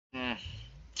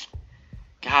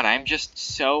God, I'm just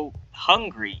so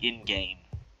hungry in-game.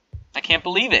 I can't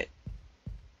believe it.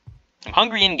 I'm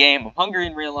hungry in-game. I'm hungry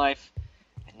in real life.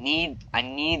 I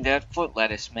need that foot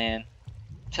lettuce, man.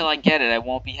 Until I get it, I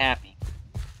won't be happy.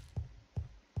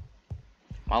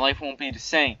 My life won't be the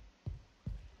same.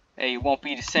 Hey, it won't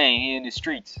be the same here in the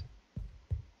streets.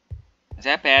 Is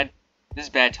that bad? This is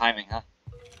bad timing, huh?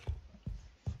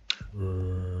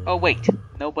 Oh, wait.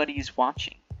 Nobody's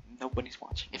watching. Nobody's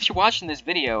watching. If you're watching this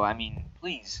video, I mean,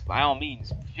 please, by all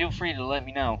means, feel free to let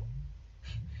me know.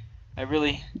 I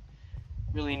really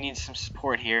need some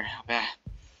support here.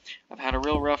 I've had a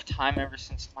real rough time ever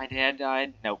since my dad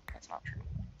died. Nope, that's not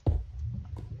true.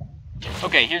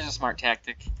 Okay, here's a smart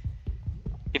tactic.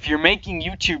 If you're making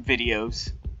YouTube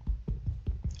videos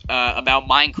about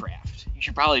Minecraft, you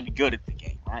should probably be good at the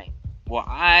game, right? Well,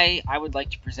 I would like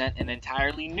to present an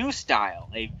entirely new style,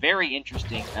 a very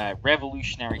interesting,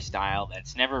 revolutionary style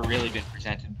that's never really been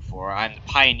presented before. I'm the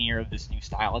pioneer of this new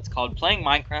style. It's called playing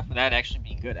Minecraft without actually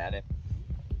being good at it,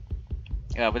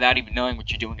 without even knowing what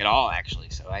you're doing at all, actually.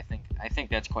 So I think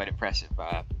that's quite impressive.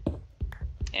 Oh,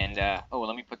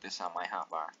 let me put this on my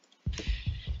hotbar.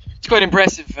 It's quite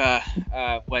impressive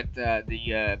what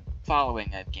the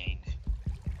following I've gained.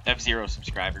 I have 0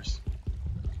 subscribers.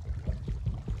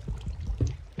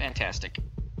 Fantastic.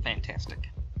 Fantastic.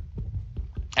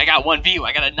 I got 1 view.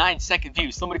 I got a 9-second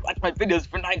view. Somebody watch my videos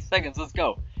for 9 seconds. Let's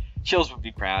go. Chills would be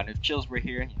proud. If Chills were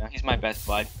here, you know, he's my best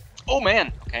bud. Oh,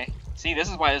 man. Okay. See, this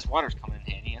is why this water's coming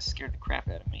in handy. It scared the crap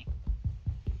out of me.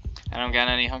 I don't got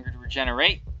any hunger to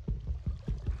regenerate.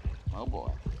 Oh,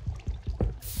 boy.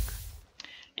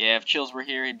 Yeah, if Chills were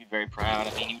here, he'd be very proud.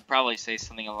 I mean, he would probably say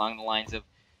something along the lines of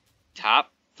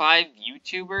top 5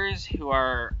 YouTubers who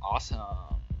are awesome.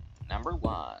 Number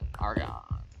 1, Argon.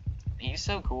 He's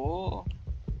so cool.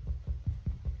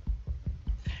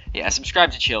 Yeah,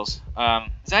 subscribe to Chills.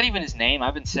 Is that even his name?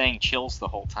 I've been saying Chills the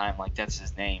whole time, like that's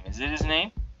his name. Is it his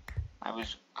name? I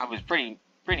was pretty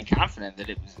confident that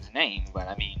it was his name, but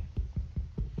I mean,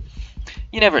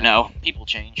 you never know. People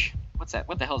change. What's that?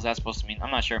 What the hell is that supposed to mean?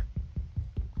 I'm not sure.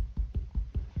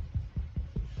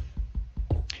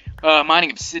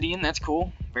 Mining Obsidian, that's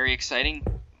cool. Very exciting.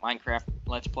 Minecraft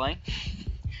Let's Play.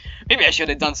 Maybe I should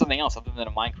have done something else other than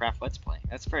a Minecraft Let's Play.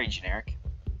 That's very generic.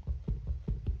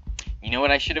 You know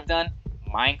what I should have done?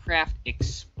 Minecraft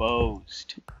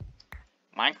Exposed.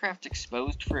 Minecraft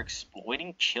Exposed for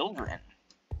exploiting children.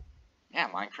 Yeah,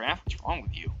 Minecraft, what's wrong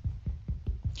with you?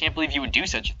 Can't believe you would do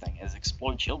such a thing as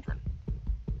exploit children.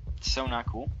 It's so not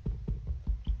cool.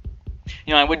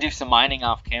 You know, I would do some mining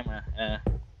off camera.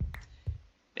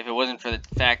 If it wasn't for the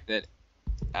fact that,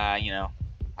 you know,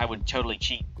 I would totally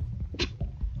cheat.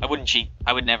 I wouldn't cheat.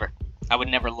 I would never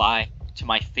lie to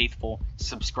my faithful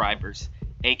subscribers,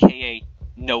 aka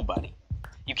nobody.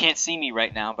 You can't see me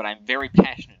right now, but I'm very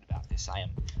passionate about this. I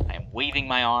am waving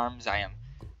my arms. I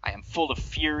am full of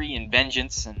fury and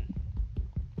vengeance, and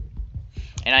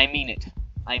I mean it.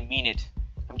 I mean it.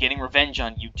 I'm getting revenge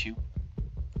on YouTube.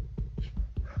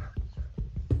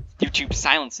 YouTube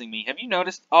silencing me. Have you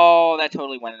noticed? Oh, that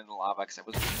totally went into the lava because I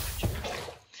wasn't paying attention.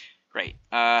 Great.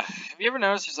 Have you ever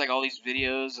noticed there's like all these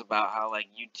videos about how like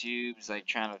YouTube's like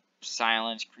trying to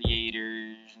silence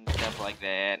creators and stuff like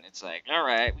that, and it's like,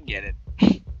 alright, we get it.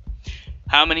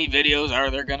 How many videos are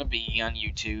there gonna be on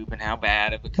YouTube, and how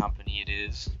bad of a company it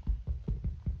is?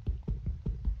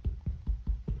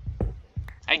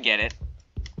 I get it.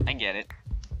 I get it.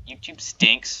 YouTube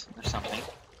stinks, or something.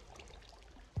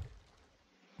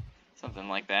 Something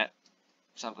like that.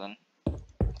 Something.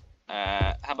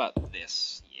 How about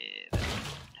this? Yeah,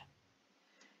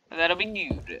 that'll be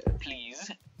good,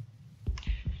 please.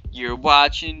 You're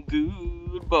watching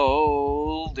Good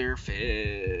Boulder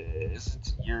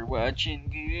Fest. You're watching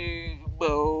Good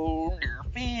Boulder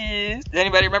Fest. Does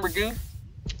anybody remember Good?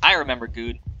 I remember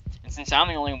Good. And since I'm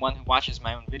the only one who watches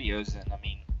my own videos, then, I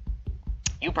mean,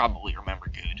 you probably remember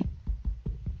Good.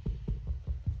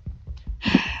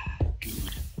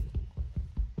 Good.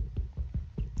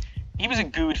 He was a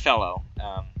good fellow,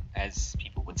 as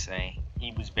people would say.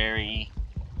 He was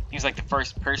like the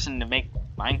first person to make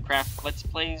Minecraft Let's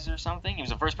Plays or something. He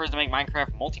was the first person to make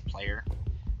Minecraft multiplayer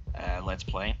Let's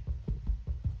Play.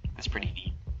 That's pretty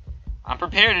neat. I'm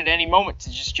prepared at any moment to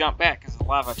just jump back because the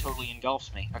lava totally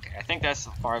engulfs me. Okay, I think that's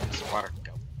the farthest the water can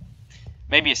go.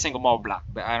 Maybe a single mold block,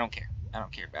 but I don't care. I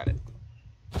don't care about it.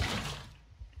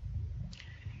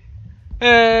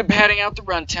 Padding out the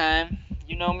runtime.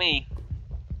 You know me.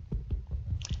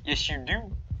 Yes, you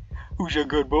do. Who's a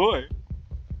good boy?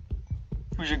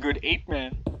 Who's a good ape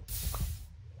man?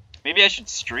 Maybe I should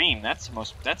stream. That's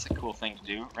a cool thing to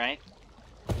do, right?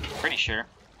 Pretty sure.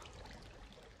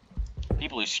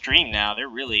 people who stream now, they're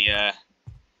really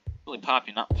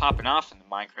popping off in the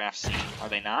Minecraft scene, are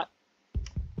they not?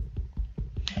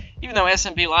 Even though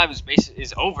SMP Live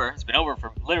is over, it's been over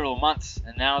for literal months,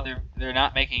 and now they're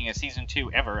not making a season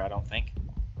 2 ever, I don't think.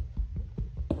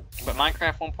 But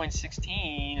Minecraft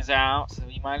 1.16 is out, so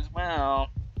you might as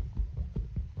well.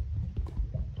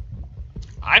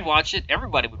 I'd watch it.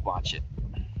 Everybody would watch it.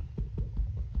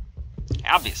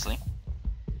 Obviously.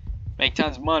 Make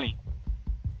tons of money.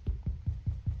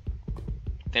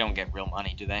 They don't get real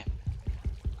money, do they?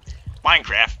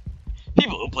 Minecraft.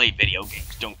 People who play video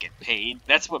games don't get paid.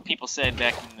 That's what people said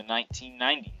back in the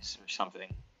 1990s or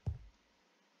something.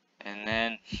 And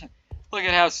then, look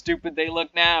at how stupid they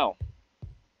look now.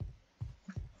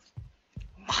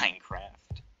 Minecraft.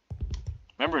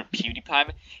 Remember when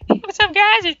PewDiePie? Hey, what's up,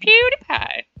 guys? It's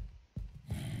PewDiePie.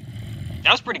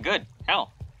 That was pretty good.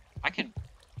 Hell, I could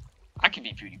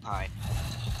be PewDiePie.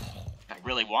 If I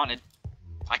really wanted,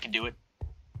 I could do it.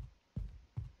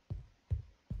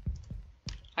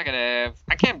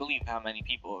 I can't believe how many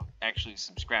people actually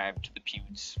subscribe to the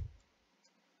Pewds.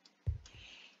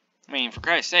 I mean, for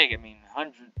Christ's sake, I mean,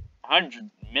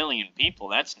 100 million people.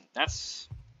 That's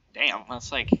damn.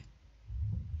 That's like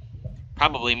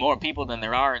probably more people than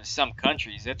there are in some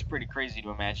countries. That's pretty crazy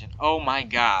to imagine. Oh my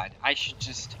God, I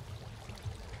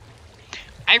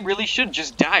really should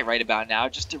just die right about now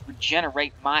just to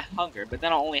regenerate my hunger. But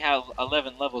then I'll only have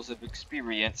 11 levels of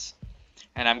experience.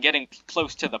 And I'm getting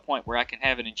close to the point where I can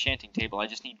have an enchanting table. I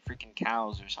just need freaking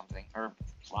cows or something. Or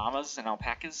llamas and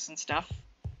alpacas and stuff.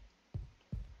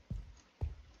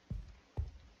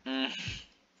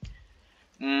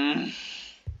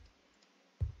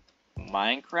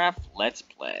 Minecraft Let's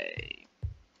Play.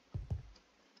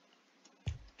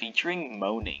 Featuring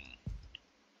moaning.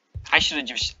 I should have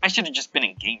just been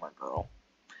a gamer girl.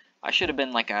 I should have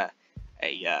been like a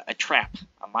trap.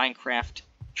 A Minecraft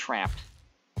trap.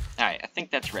 Alright, I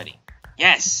think that's ready.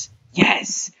 Yes!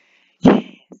 Yes! Yes!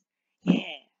 Yeah!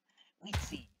 Wheat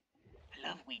seed. I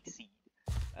love wheat seed.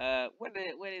 What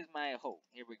is my hole?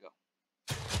 Here we go.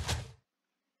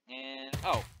 And,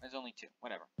 oh, there's only 2.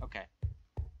 Whatever. Okay.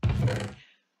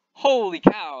 Holy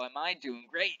cow, am I doing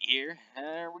great here.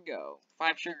 There we go.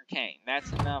 5 sugar cane.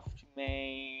 That's enough to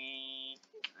make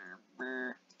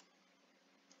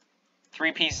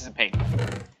 3 pieces of paper.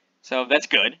 So, that's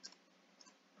good.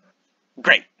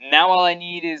 Great. Now all I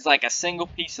need is like a single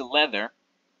piece of leather.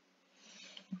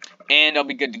 And I'll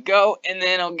be good to go. And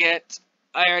then I'll get...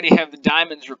 I already have the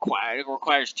diamonds required. It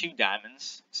requires 2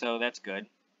 diamonds. So that's good.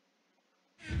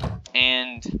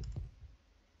 And...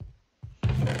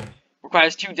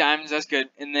 requires 2 diamonds. That's good.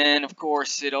 And then, of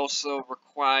course, it also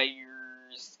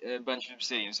requires a bunch of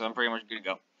obsidian. So I'm pretty much good to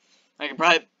go. I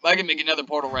can make another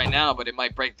portal right now, but it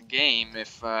might break the game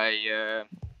if I...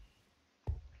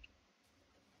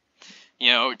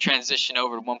 you know, transition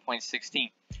over to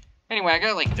 1.16. Anyway, I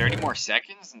got like 30 more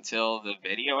seconds until the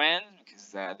video ends,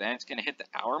 because then it's going to hit the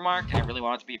hour mark, and I really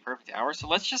want it to be a perfect hour. So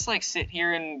let's just like sit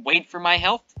here and wait for my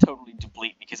health to totally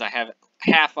deplete, because I have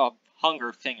half a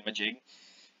hunger thingamajig.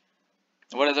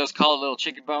 What are those called? A little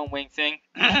chicken bone wing thing?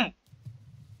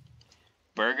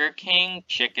 Burger King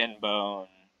chicken bone.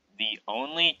 The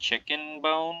only chicken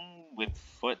bone with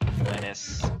foot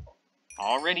lettuce.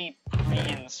 Already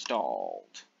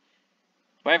pre-installed.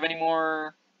 Do I have any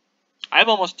more? I have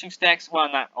almost 2 stacks. Well,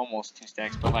 not almost 2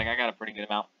 stacks, but like I got a pretty good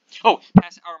amount. Oh,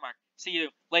 past the hour mark. See you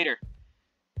later.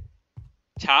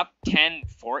 Top 10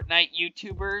 Fortnite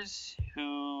YouTubers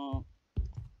who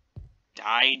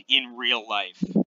died in real life.